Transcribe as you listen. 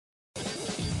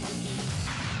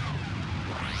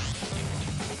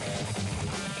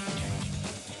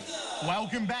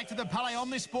Welcome back to the Palais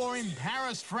Omnisport in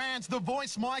Paris, France. The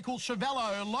voice, Michael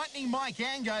Chavello, Lightning Mike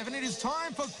Angove, and it is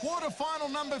time for quarter-final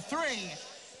number 3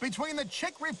 between the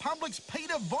Czech Republic's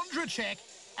Petr Vondracek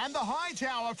and the high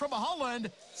tower from Holland,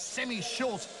 Semmy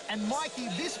Schilt. And Mikey,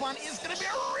 this one is going to be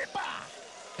a ripper.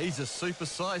 He's a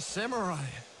super-sized samurai.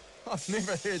 I've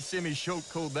never heard Semmy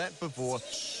Schilt called that before.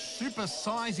 Super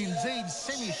size indeed.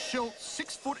 Semmy Schilt,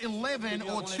 6'11"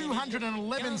 or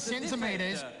 211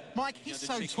 centimetres. Mike, he's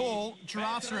so tall,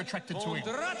 giraffes are attracted to him.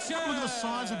 Look at the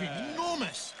size of him,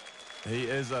 enormous. He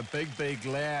is a big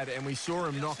lad, and we saw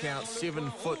him knock out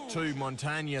 7'2"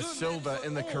 Montagna Silva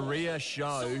in the Korea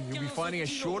show. He'll be fighting a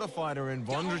shorter fighter in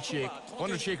Vondracek.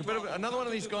 Vondracek, another one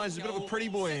of these guys, is a bit of a pretty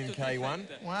boy in K1.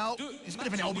 Well, he's a bit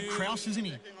of an Albert Kraus, isn't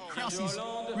he? Kraus is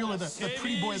really the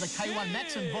pretty boy of the K1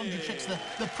 Max, and Vondracek's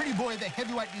the pretty boy of the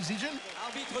heavyweight division.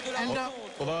 And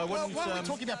although why are we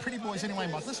talking about pretty boys anyway,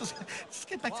 Mike? Let's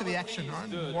get back to the action.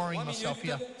 I'm worrying myself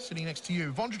here, sitting next to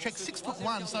you. Vondracek,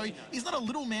 6'1", so he's not a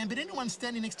little man, but anyone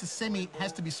standing next to Semmy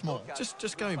has to be small.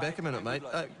 Just going back a minute, mate.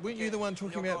 Weren't you the one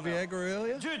talking about Viagra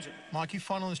earlier? Mikey,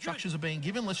 final instructions are being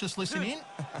given. Let's just listen in.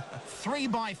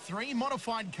 3x3,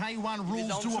 modified K1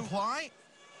 rules do apply.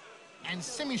 And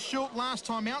Semmy Schilt last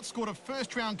time out scored a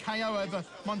first-round KO over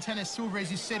Montagna Silva,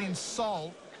 as you said, in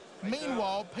Seoul.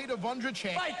 Meanwhile, Petr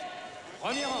Vondracek,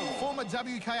 former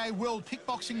WKA World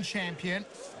Kickboxing Champion,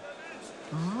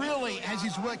 really has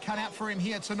his work cut out for him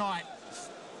here tonight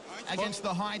against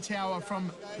the high tower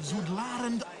from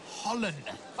Zuidlaren, Holland.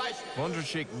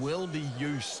 Vondracek will be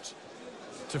used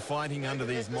to fighting under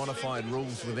these modified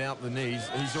rules without the knees.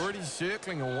 He's already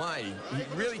circling away. He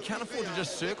really can't afford to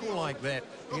just circle like that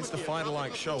against a fighter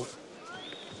like Schilt.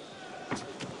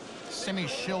 Semmy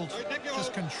Schilt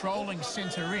just controlling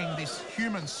centre ring, this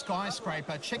human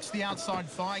skyscraper, checks the outside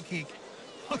thigh kick.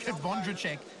 Look at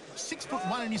Vondracek,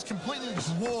 6'1", and he's completely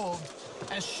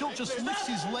dwarfed as Schilt just lifts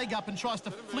his leg up and tries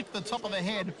to flick the top of the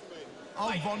head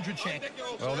of Vondracek.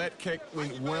 Well, that kick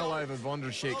went well over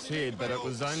Vondracek's head, but it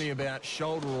was only about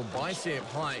shoulder or bicep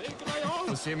height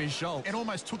for Semmy Schilt. It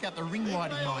almost took out the ring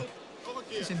lighting, Mike.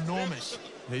 He's enormous.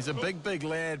 He's a big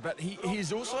lad, but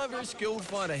he's also a very skilled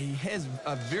fighter. He has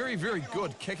a very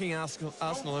good kicking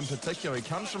arsenal in particular. He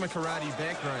comes from a karate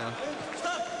background.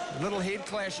 A little head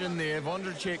clash in there.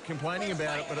 Vondracek complaining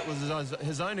about it, but it was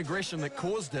his own aggression that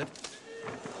caused it.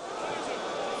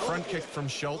 Front kick from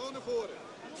Schilt.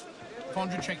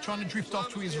 Vondracek trying to drift off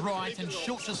to his right, and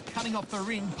Schilt just cutting off the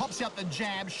ring, pops out the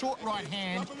jab, short right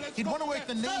hand. He'd want to work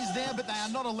the knees there, but they are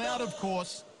not allowed, of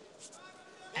course.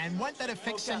 And won't that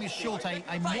affect Semmy Schilt,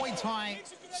 a Muay Thai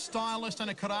stylist and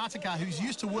a karateka who's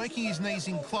used to working his knees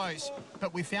in close,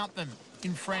 but without them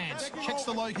in France. Checks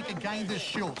the low kick again to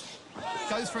Schilt.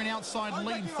 Goes for an outside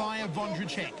lead thigh of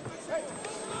Vondracek.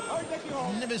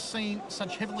 I've never seen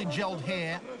such heavily gelled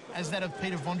hair as that of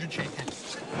Petr Vondracek.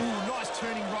 Ooh, nice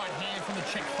turning right hand from the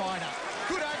Czech fighter.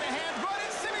 Good overhand, right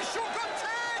in. Semmy Schilt got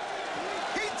tagged.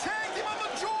 He tagged him on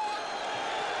the jaw.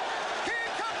 Here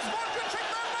comes Vondracek,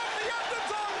 the lovely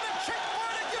underdog, the Czech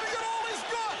fighter giving it all he's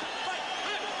got.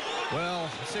 Well,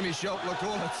 Semmy Schilt looked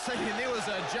all at sea, and there was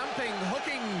a jumping,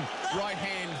 hooking right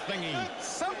hand thingy.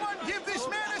 Someone give this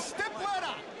man a step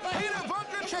ladder. Petr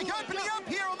Vondracek opening up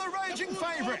here on the raging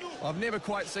favourite. I've never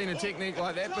quite seen a technique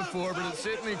like that before, but it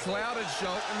certainly clouded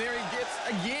Schilt, and there he gets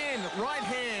again, right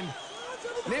hand,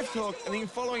 left hook, and then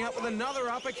following up with another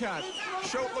uppercut.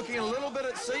 Schilt looking a little bit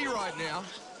at sea right now.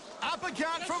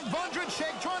 Uppercut from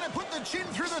Vondracek, trying to put the chin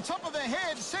through the top of the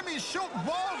head. Semmy Schilt,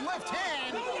 wild left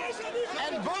hand.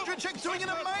 And Vondracek doing an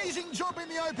amazing job in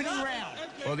the opening round.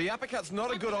 Well, the uppercut's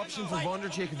not a good option for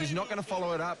Vondracek if he's not going to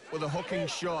follow it up with a hooking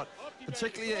shot,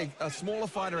 particularly a smaller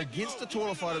fighter against a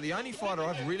taller fighter. The only fighter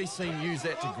I've really seen use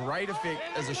that to great effect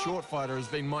as a short fighter has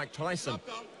been Mike Tyson.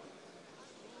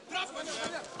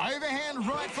 Overhand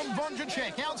right from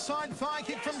Vondracek, outside thigh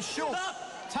kick from Schilt.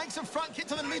 Takes a front kick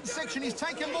to the midsection. He's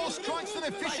taken more strikes than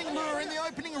a fishing lure in the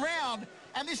opening round.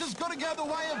 And this has got to go the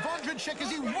way of Vondracek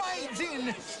as he wades in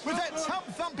with that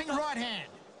tub-thumping right hand.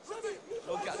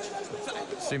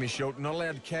 Semmy Schilt not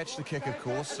allowed to catch the kick, of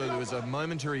course, so there was a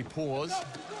momentary pause.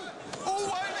 Oh,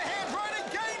 overhand right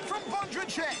again from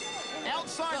Vondracek.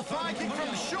 Outside thigh kick from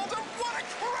Schilt. And what a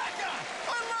cracker!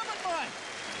 I love it, mate.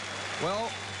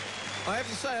 Well, I have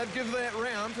to say, I'd give that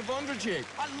round to Vondracek.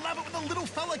 I love it when the little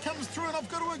fella comes through, and I've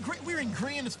got to agree. We're in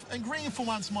green for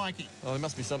once, Mikey. Oh, there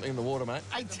must be something in the water, mate.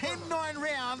 A 10-9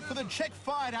 round for the Czech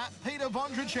fighter, Petr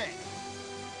Vondracek.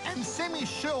 And Semmy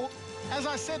Schilt, as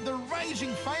I said, the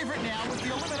raging favourite now with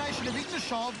the elimination of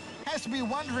Ignashov, has to be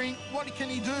wondering what can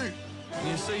he do. And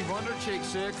you see Vondracek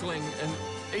circling and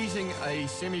eating a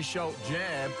Semmy Schilt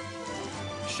jab.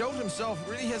 Schilt himself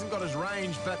really hasn't got his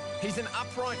range, but he's an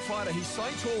upright fighter. He's so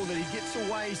tall that he gets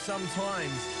away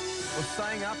sometimes with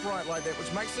staying upright like that,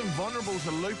 which makes him vulnerable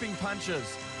to looping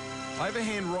punches.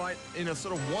 Overhand right in a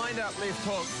sort of wind-up left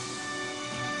hook.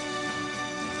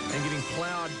 And getting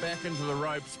ploughed back into the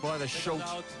ropes by the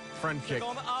Schilt front kick.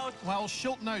 Well,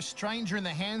 Schilt no stranger in the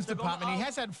hands department. He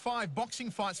has had 5 boxing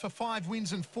fights for 5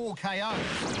 wins and 4 KOs.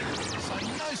 So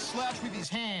no slouch with his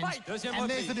hands. And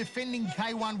there's the defending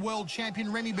K1 world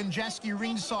champion Remy Benjaski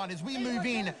ringside as we move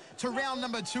in to round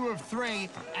number 2 of 3.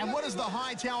 And what has the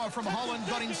high tower from Holland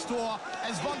got in store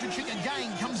as Vondracek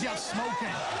again comes out smoking?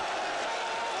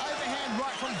 Overhand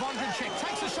right from Vondracek.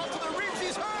 Takes a shot to the ribs.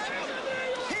 He's hurt.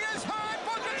 He is hurt.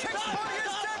 Vondracek's body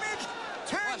is damaged.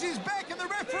 Turns his back and the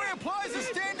referee applies a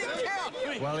standing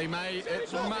count. Well, it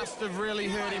must have really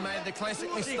hurt. He made the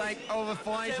classic mistake of a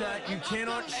fighter. You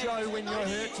cannot show when you're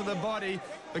hurt to the body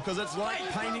because it's like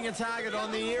painting a target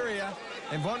on the area.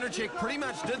 And Vondracek pretty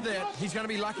much did that. He's going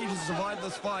to be lucky to survive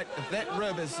this fight if that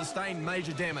rib has sustained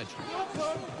major damage.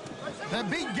 The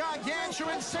big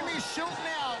gargantuan Semmy Schilt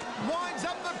now winds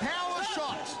up the power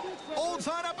shot. All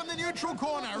tied up in the neutral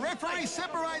corner. Referee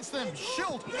separates them.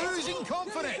 Schilt oozing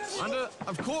confidence.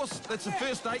 Of course, that's the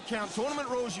first 8 count. Tournament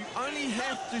rules, you only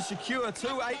have to secure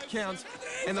 2 8 counts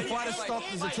and the fight is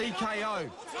stopped as a TKO.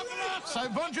 So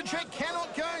Vondracek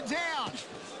cannot go down.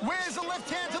 Where's the left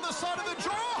hand to the side of the jaw?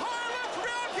 High left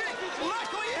round kick.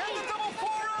 Luckily he had the double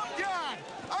forearm guard.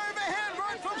 Overhand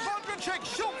right from Vondracek.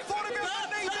 Schilt thought about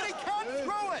the knee, but he can't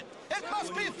throw it. It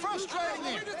must be frustrating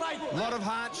him. A lot of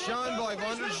heart shown by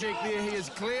Vondracek there. He is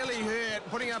clearly hurt,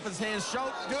 putting up his hands.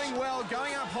 Schilt doing well,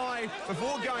 going up high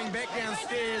before going back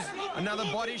downstairs. Another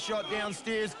body shot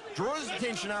downstairs. Draws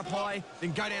attention up high,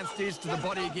 then go downstairs to the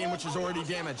body again, which is already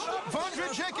damaged.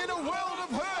 Vondracek in a world of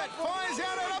hurt. Fires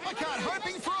out an uppercut,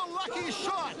 hoping for a lucky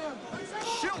shot.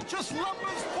 Schilt just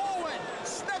lumbers forward.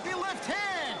 Snappy left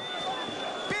hand.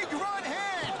 Big right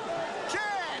hand.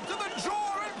 Jab to the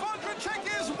jaw, and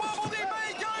Vondracek is wobbled. He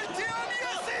may go down.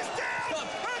 Yes, he's down.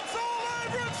 It's all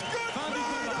over. It's good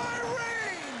night,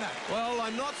 Irene. Well,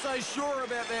 I'm not so sure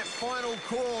about that final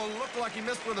call. Looked like he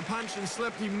missed with a punch and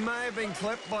slipped. He may have been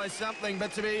clipped by something,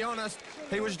 but to be honest,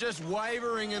 he was just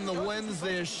wavering in the winds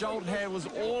there. Schilt was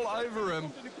all over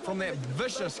him from that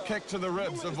vicious kick to the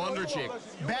ribs of Vondracek.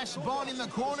 Bash Bond in the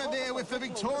corner there with the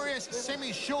victorious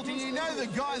Semmy Schilt, and you know the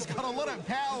guy's got a lot of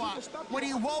power when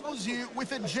he wobbles you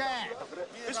with a jab.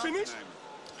 It's finished.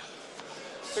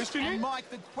 And Mike,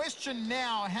 the question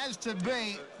now has to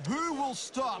be, who will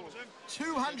stop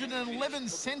 211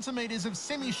 centimetres of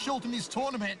Semmy Schilt in this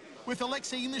tournament with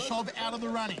Alexei Inishov out of the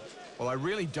running? Well, I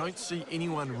really don't see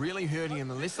anyone really hurting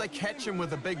him unless they catch him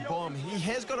with a big bomb. He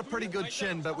has got a pretty good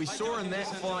chin, but we saw in that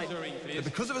fight that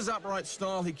because of his upright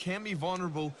style, he can be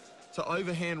vulnerable to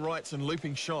overhand rights and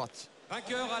looping shots.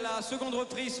 Vainqueur à la seconde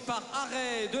reprise par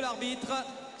arrêt de l'arbitre,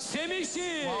 Semmy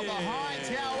Schilt. Well, the high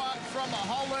tower from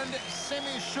Holland,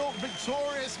 Semmy Schilt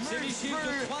victorious, moves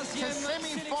through to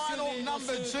semi-final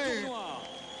number 2.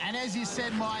 And as you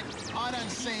said, Mike, I don't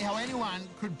see how anyone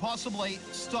could possibly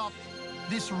stop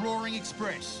this roaring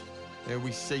express. There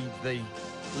we see the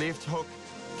left hook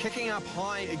kicking up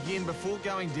high again before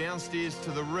going downstairs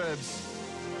to the ribs.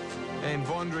 And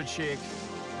Vondracek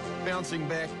bouncing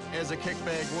back as a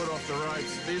kickback would off the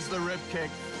ropes. There's the rib kick,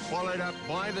 followed up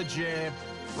by the jab,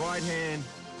 right hand.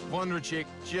 Vondracek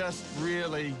just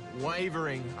really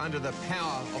wavering under the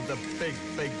power of the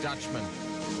big Dutchman.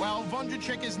 Well,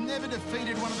 Vondracek has never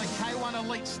defeated one of the K1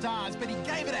 elite stars, but he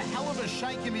gave it a hell of a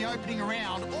shake in the opening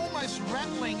round, almost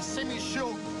rattling Semmy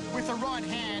Schilt with the right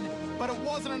hand, but it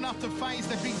wasn't enough to faze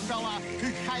the big fella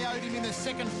who KO'd him in the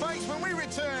second phase. When we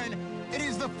return, it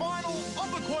is the final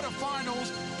of the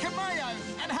quarterfinals. Kameo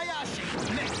and Hayashi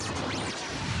next.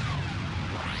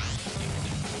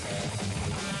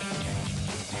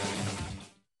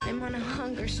 I'm on a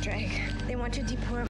hunger strike. They want to deport